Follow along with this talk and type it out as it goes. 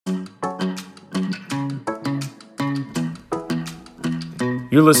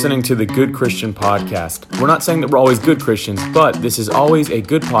You're listening to the Good Christian Podcast. We're not saying that we're always good Christians, but this is always a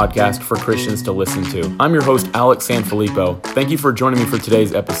good podcast for Christians to listen to. I'm your host, Alex Sanfilippo. Thank you for joining me for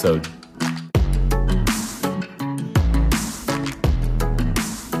today's episode.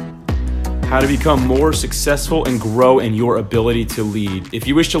 How to become more successful and grow in your ability to lead. If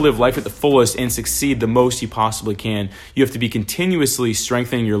you wish to live life at the fullest and succeed the most you possibly can, you have to be continuously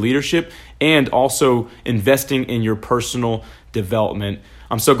strengthening your leadership and also investing in your personal development.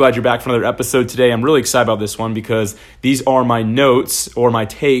 I'm so glad you're back for another episode today. I'm really excited about this one because these are my notes or my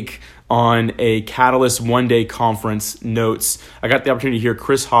take on a Catalyst one-day conference notes. I got the opportunity to hear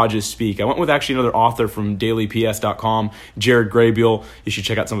Chris Hodges speak. I went with actually another author from dailyps.com, Jared Graybiel. You should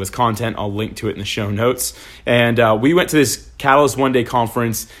check out some of his content. I'll link to it in the show notes. And we went to this Catalyst one-day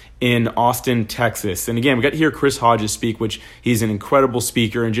conference in Austin, Texas. And again, we got to hear Chris Hodges speak, which he's an incredible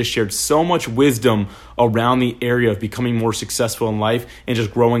speaker and just shared so much wisdom around the area of becoming more successful in life and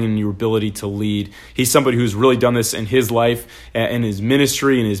just growing in your ability to lead. He's somebody who's really done this in his life and his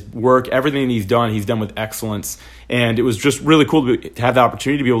ministry and his work. Everything he's done with excellence. And it was just really cool to have the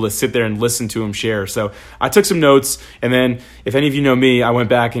opportunity to be able to sit there and listen to him share. So I took some notes, and then if any of you know me, I went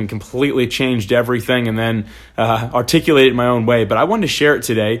back and completely changed everything and then articulated it my own way. But I wanted to share it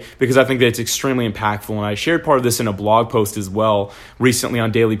today because I think that it's extremely impactful. And I shared part of this in a blog post as well recently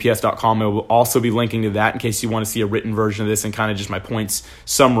on dailyps.com. I will also be linking to that in case you want to see a written version of this and kind of just my points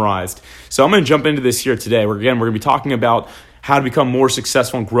summarized. So I'm going to jump into this here today. We're going to be talking about how to become more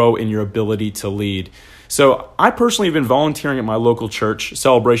successful and grow in your ability to lead. So I personally have been volunteering at my local church,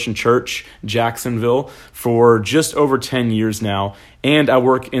 Celebration Church, Jacksonville, for just over 10 years now, and I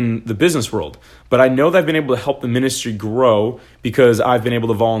work in the business world. But I know that I've been able to help the ministry grow because I've been able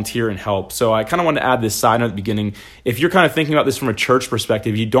to volunteer and help. So I kind of want to add this side note at the beginning. If you're kind of thinking about this from a church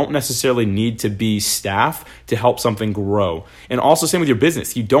perspective, you don't necessarily need to be staff to help something grow. And also same with your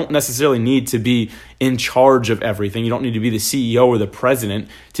business. You don't necessarily need to be in charge of everything. You don't need to be the CEO or the president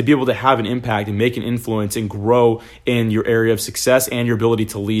to be able to have an impact and make an influence and grow in your area of success and your ability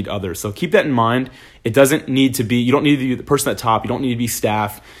to lead others. So keep that in mind. It doesn't need to be, you don't need to be the person at the top. You don't need to be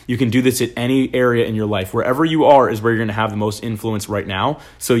staff. You can do this at any area in your life. Wherever you are is where you're going to have the most influence right now.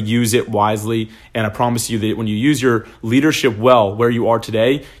 So use it wisely. And I promise you that when you use your leadership well, where you are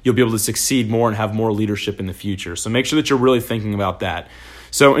today, you'll be able to succeed more and have more leadership in the future. So make sure that you're really thinking about that.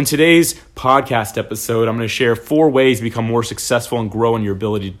 So in today's podcast episode, I'm going to share 4 ways to become more successful and grow in your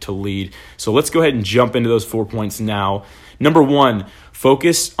ability to lead. So let's go ahead and jump into those 4 points now. Number 1,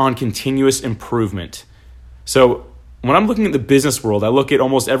 focus on continuous improvement. So when I'm looking at the business world, I look at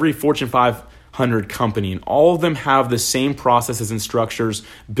almost every Fortune 500 company, and all of them have the same processes and structures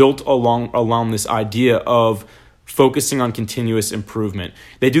built along this idea of focusing on continuous improvement.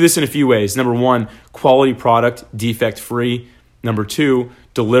 They do this in a few ways. Number 1, quality product, defect-free. Number 2,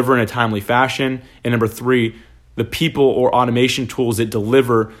 deliver in a timely fashion. And number 3, the people or automation tools that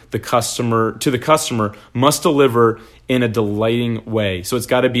deliver the customer must deliver in a delighting way. So it's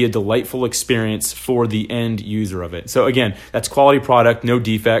got to be a delightful experience for the end user of it. So again, that's quality product, no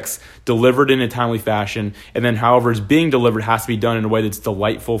defects, delivered in a timely fashion. And then however it's being delivered has to be done in a way that's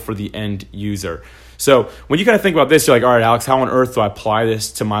delightful for the end user. So when you kind of think about this, you're like, all right, Alex, how on earth do I apply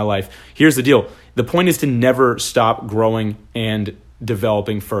this to my life? Here's the deal. The point is to never stop growing and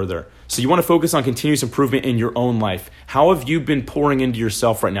developing further. So you want to focus on continuous improvement in your own life. How have you been pouring into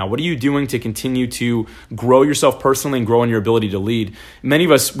yourself right now? What are you doing to continue to grow yourself personally and grow in your ability to lead? Many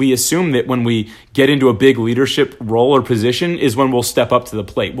of us, we assume that when we get into a big leadership role or position is when we'll step up to the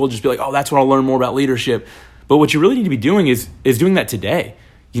plate. We'll just be like, oh, that's when I'll learn more about leadership. But what you really need to be doing is doing that today.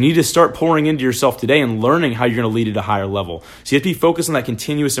 You need to start pouring into yourself today and learning how you're going to lead at a higher level. So you have to be focused on that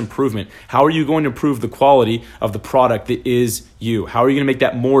continuous improvement. How are you going to improve the quality of the product that is you? How are you going to make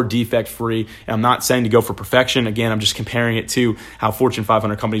that more defect-free? And I'm not saying to go for perfection. Again, I'm just comparing it to how Fortune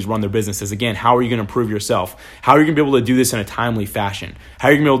 500 companies run their businesses. Again, how are you going to improve yourself? How are you going to be able to do this in a timely fashion? How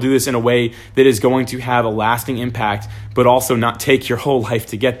are you going to be able to do this in a way that is going to have a lasting impact, but also not take your whole life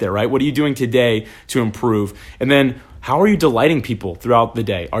to get there, right? What are you doing today to improve? And then how are you delighting people throughout the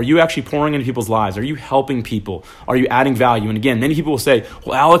day? Are you actually pouring into people's lives? Are you helping people? Are you adding value? And again, many people will say,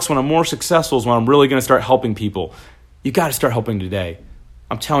 well, Alex, when I'm more successful is when I'm really going to start helping people. You got to start helping today.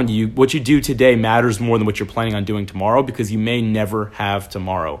 I'm telling you, what you do today matters more than what you're planning on doing tomorrow because you may never have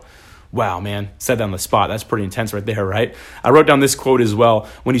tomorrow. Wow, man, said that on the spot. That's pretty intense right there, right? I wrote down this quote as well.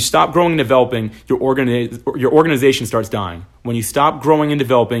 When you stop growing and developing, your organization starts dying. When you stop growing and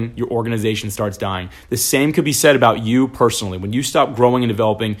developing, your organization starts dying. The same could be said about you personally. When you stop growing and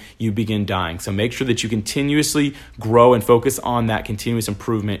developing, you begin dying. So make sure that you continuously grow and focus on that continuous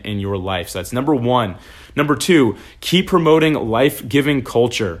improvement in your life. So that's number one. Number two, keep promoting life-giving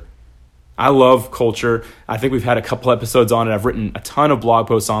culture. I love culture. I think we've had a couple episodes on it. I've written a ton of blog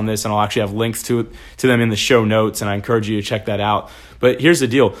posts on this, and I'll actually have links to them in the show notes, and I encourage you to check that out. But here's the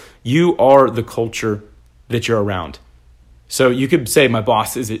deal. You are the culture that you're around. So you could say my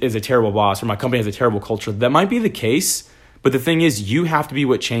boss is a terrible boss or my company has a terrible culture. That might be the case, but the thing is you have to be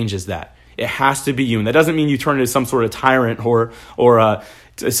what changes that. It has to be you. And that doesn't mean you turn into some sort of tyrant or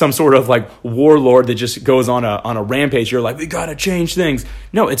some sort of like warlord that just goes on a rampage. You're like, we got to change things.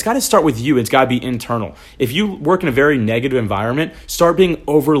 No, it's got to start with you. It's got to be internal. If you work in a very negative environment, start being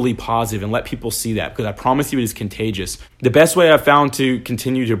overly positive and let people see that, because I promise you it is contagious. The best way I've found to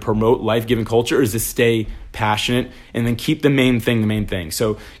continue to promote life-giving culture is to stay passionate and then keep the main thing.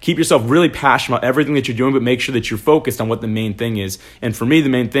 So keep yourself really passionate about everything that you're doing, but make sure that you're focused on what the main thing is. And for me, the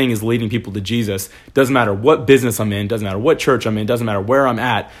main thing is leading people to Jesus. Doesn't matter what business I'm in, doesn't matter what church I'm in, doesn't matter where I'm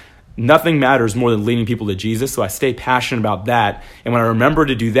at. Nothing matters more than leading people to Jesus. So I stay passionate about that. And when I remember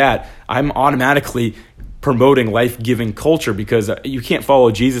to do that, I'm automatically promoting life-giving culture, because you can't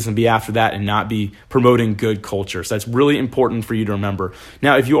follow Jesus and be after that and not be promoting good culture. So that's really important for you to remember.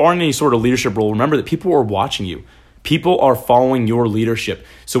 Now, if you are in any sort of leadership role, remember that people are watching you. People are following your leadership.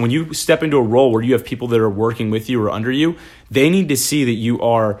 So when you step into a role where you have people that are working with you or under you, they need to see that you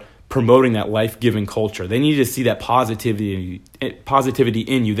are promoting that life-giving culture. They need to see that positivity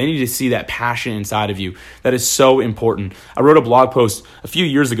in you. They need to see that passion inside of you. That is so important. I wrote a blog post a few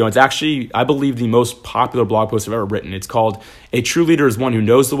years ago. It's actually, I believe, the most popular blog post I've ever written. It's called "A True Leader is One Who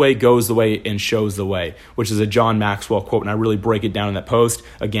Knows the Way, Goes the Way, and Shows the Way," which is a John Maxwell quote, and I really break it down in that post.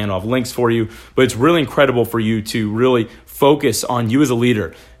 Again, I'll have links for you, but it's really incredible for you to really focus on you as a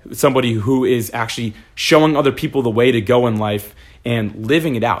leader, somebody who is actually showing other people the way to go in life and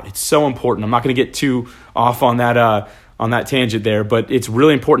living it out. It's so important. I'm not going to get too off on that tangent there, but it's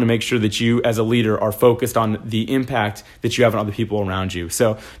really important to make sure that you as a leader are focused on the impact that you have on other people around you.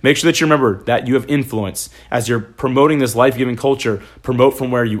 So make sure that you remember that you have influence. As you're promoting this life-giving culture, promote from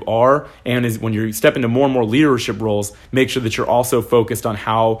where you are, and when you step into more and more leadership roles, make sure that you're also focused on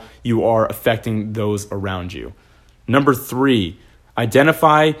how you are affecting those around you. Number 3,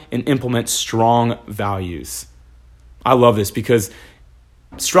 identify and implement strong values. I love this because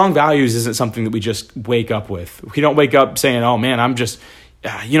strong values isn't something that we just wake up with. We don't wake up saying, oh man, I'm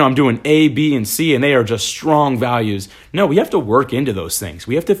doing A, B, and C, and they are just strong values. No, we have to work into those things.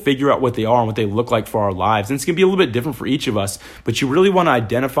 We have to figure out what they are and what they look like for our lives. And it's going to be a little bit different for each of us, but you really want to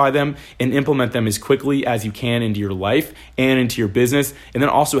identify them and implement them as quickly as you can into your life and into your business, and then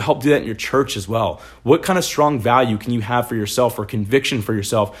also help do that in your church as well. What kind of strong value can you have for yourself, or conviction for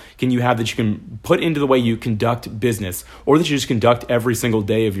yourself can you have that you can put into the way you conduct business, or that you just conduct every single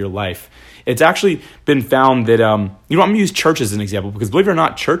day of your life? It's actually been found that, I'm going to use church as an example, because believe it or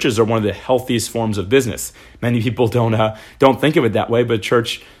not, churches are one of the healthiest forms of business. Many people don't think of it that way, but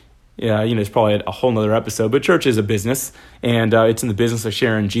church, it's probably a whole nother episode, but church is a business, and it's in the business of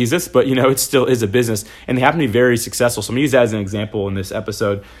sharing Jesus, but it still is a business, and they happen to be very successful. So I'm going to use that as an example in this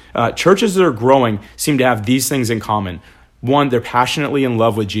episode. Churches that are growing seem to have these things in common. 1, they're passionately in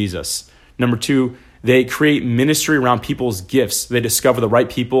love with Jesus. Number 2, they create ministry around people's gifts. They discover the right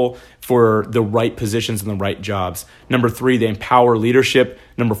people for the right positions and the right jobs. Number 3, they empower leadership.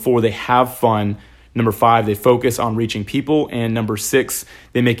 Number 4, they have fun. Number 5, they focus on reaching people. And number 6,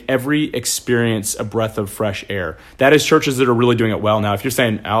 they make every experience a breath of fresh air. That is churches that are really doing it well. Now, if you're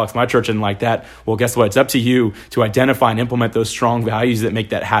saying, Alex, my church isn't like that, well, guess what? It's up to you to identify and implement those strong values that make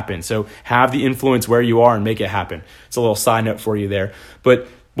that happen. So have the influence where you are and make it happen. It's a little side note for you there. But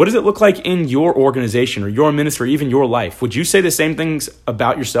what does it look like in your organization or your ministry, even your life? Would you say the same things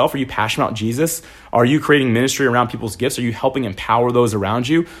about yourself? Are you passionate about Jesus? Are you creating ministry around people's gifts? Are you helping empower those around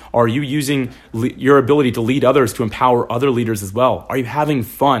you? Are you using your ability to lead others to empower other leaders as well? Are you having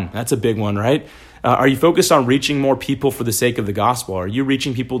fun? That's a big one, right? Are you focused on reaching more people for the sake of the gospel? Are you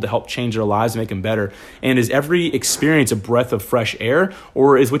reaching people to help change their lives and make them better? And is every experience a breath of fresh air,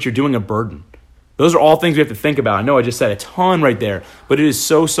 or is what you're doing a burden? Those are all things we have to think about. I know I just said a ton right there, but it is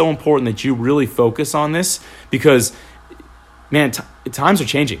so important that you really focus on this, because, man, times are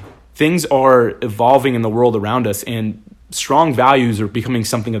changing. Things are evolving in the world around us, and strong values are becoming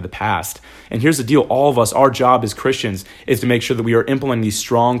something of the past. And here's the deal. All of us, our job as Christians is to make sure that we are implementing these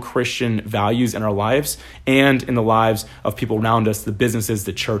strong Christian values in our lives and in the lives of people around us, the businesses,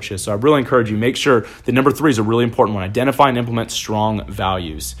 the churches. So I really encourage you, make sure that number 3 is a really important one. Identify and implement strong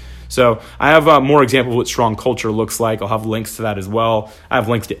values. So I have more examples of what strong culture looks like. I'll have links to that as well. I have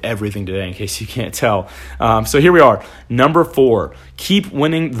links to everything today in case you can't tell. So here we are. Number 4, keep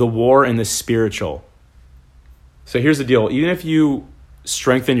winning the war in the spiritual. So here's the deal. Even if you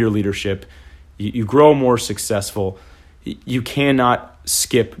strengthen your leadership, you grow more successful, you cannot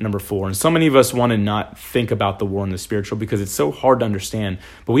skip number 4. And so many of us want to not think about the war in the spiritual because it's so hard to understand.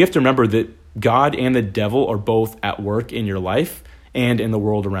 But we have to remember that God and the devil are both at work in your life and in the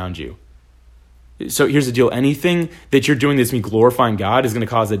world around you. So here's the deal. Anything that you're doing that's me glorifying God is going to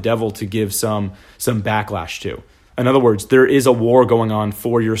cause the devil to give some backlash to. In other words, there is a war going on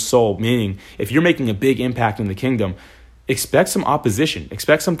for your soul, meaning if you're making a big impact in the kingdom, expect some opposition,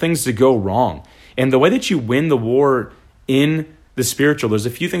 expect some things to go wrong. And the way that you win the war in the spiritual, there's a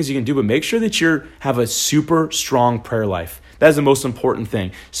few things you can do, but make sure that you have a super strong prayer life. That is the most important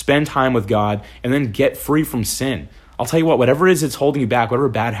thing. Spend time with God and then get free from sin. I'll tell you what, whatever it is that's holding you back, whatever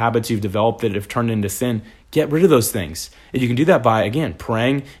bad habits you've developed that have turned into sin, get rid of those things. And you can do that by, again,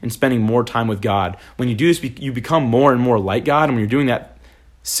 praying and spending more time with God. When you do this, you become more and more like God. And when you're doing that,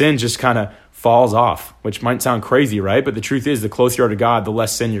 sin just kind of falls off, which might sound crazy, right? But the truth is, the closer you are to God, the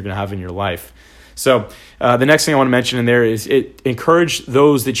less sin you're going to have in your life. So the next thing I want to mention in there is encourage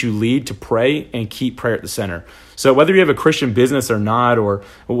those that you lead to pray and keep prayer at the center. So whether you have a Christian business or not, or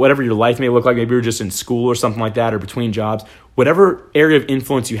whatever your life may look like, maybe you're just in school or something like that, or between jobs, whatever area of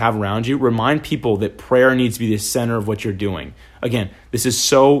influence you have around you, remind people that prayer needs to be the center of what you're doing. Again, this is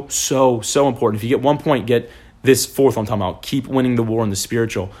so important. If you get one point, get this 4th one I'm talking about, keep winning the war in the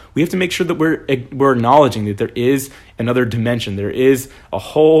spiritual. We have to make sure that we're acknowledging that there is another dimension. There is a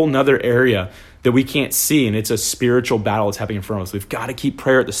whole nother area that we can't see, and it's a spiritual battle that's happening in front of us. We've got to keep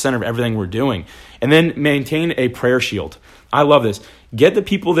prayer at the center of everything we're doing. And then maintain a prayer shield. I love this. Get the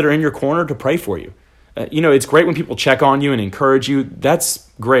people that are in your corner to pray for you. It's great when people check on you and encourage you. That's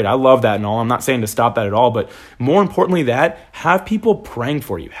great. I love that and all. I'm not saying to stop that at all, but more importantly have people praying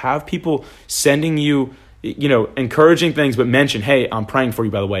for you. Have people sending you encouraging things, but mention, hey, I'm praying for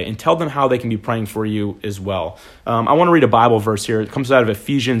you, by the way, and tell them how they can be praying for you as well. I want to read a Bible verse here. It comes out of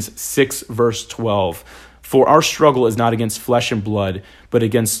Ephesians 6, verse 12. For our struggle is not against flesh and blood, but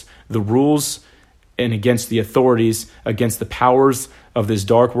against the rules and against the authorities, against the powers of this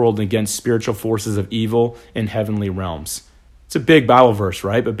dark world, and against spiritual forces of evil in heavenly realms. It's a big Bible verse,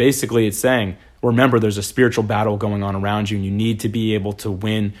 right? But basically it's saying, remember, there's a spiritual battle going on around you, and you need to be able to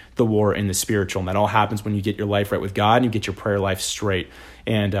win the war in the spiritual. And that all happens when you get your life right with God and you get your prayer life straight.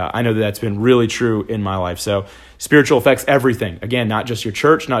 And I know that that's been really true in my life. So spiritual affects everything. Again, not just your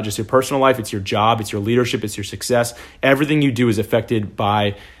church, not just your personal life. It's your job, it's your leadership, it's your success. Everything you do is affected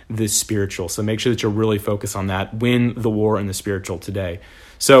by the spiritual. So make sure that you're really focused on that. Win the war in the spiritual today.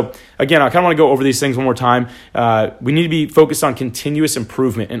 So again, I kind of want to go over these things one more time. We need to be focused on continuous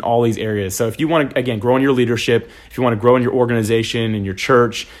improvement in all these areas. So if you want to, again, grow in your leadership, if you want to grow in your organization, in your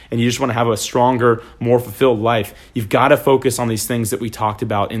church, and you just want to have a stronger, more fulfilled life, you've got to focus on these things that we talked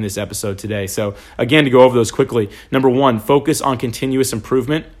about in this episode today. So again, to go over those quickly, number 1, focus on continuous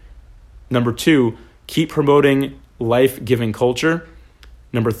improvement. Number 2, keep promoting life-giving culture.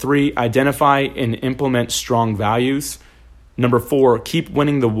 Number 3, identify and implement strong values. Number 4, keep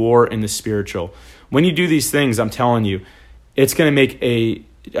winning the war in the spiritual. When you do these things, I'm telling you, it's going to make a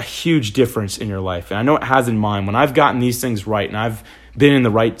huge difference in your life. And I know it has in mine. When I've gotten these things right and I've been in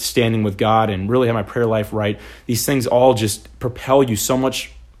the right standing with God and really have my prayer life right, these things all just propel you so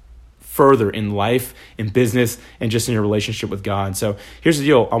much further in life, in business, and just in your relationship with God. So here's the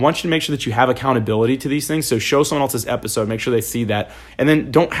deal. I want you to make sure that you have accountability to these things. So show someone else's episode, make sure they see that. And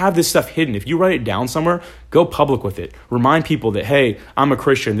then don't have this stuff hidden. If you write it down somewhere, go public with it. Remind people that, hey, I'm a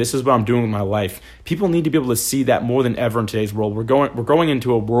Christian. This is what I'm doing with my life. People need to be able to see that more than ever in today's world. We're going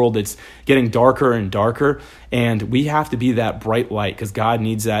into a world that's getting darker and darker, and we have to be that bright light because God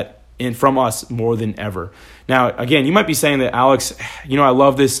needs that from us more than ever. Now, again, you might be saying that, Alex, I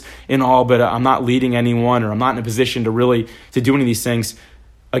love this and all, but I'm not leading anyone, or I'm not in a position to do any of these things.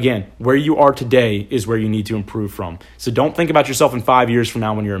 Again, where you are today is where you need to improve from. So don't think about yourself in 5 years from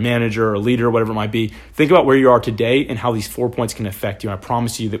now when you're a manager or a leader or whatever it might be. Think about where you are today and how these 4 points can affect you. I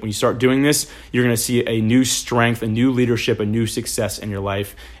promise you that when you start doing this, you're going to see a new strength, a new leadership, a new success in your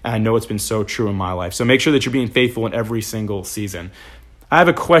life. And I know it's been so true in my life. So make sure that you're being faithful in every single season. I have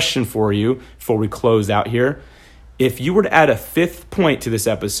a question for you before we close out here. If you were to add a 5th point to this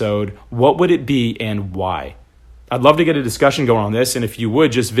episode, what would it be and why? I'd love to get a discussion going on this, and if you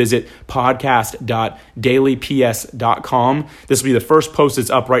would, just visit podcast.dailyps.com. This will be the first post that's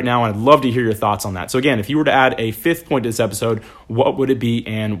up right now, and I'd love to hear your thoughts on that. So again, if you were to add a fifth point to this episode, what would it be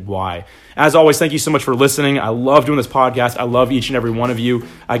and why? As always, thank you so much for listening. I love doing this podcast. I love each and every one of you.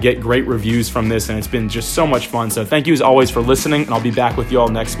 I get great reviews from this, and it's been just so much fun. So thank you as always for listening, and I'll be back with you all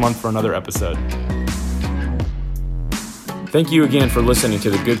next month for another episode. Thank you again for listening to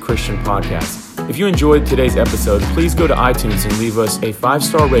the Good Christian Podcast. If you enjoyed today's episode, please go to iTunes and leave us a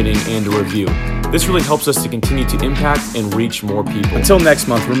 5-star rating and a review. This really helps us to continue to impact and reach more people. Until next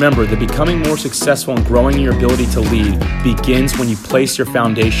month, remember that becoming more successful and growing in your ability to lead begins when you place your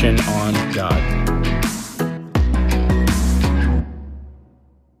foundation on God.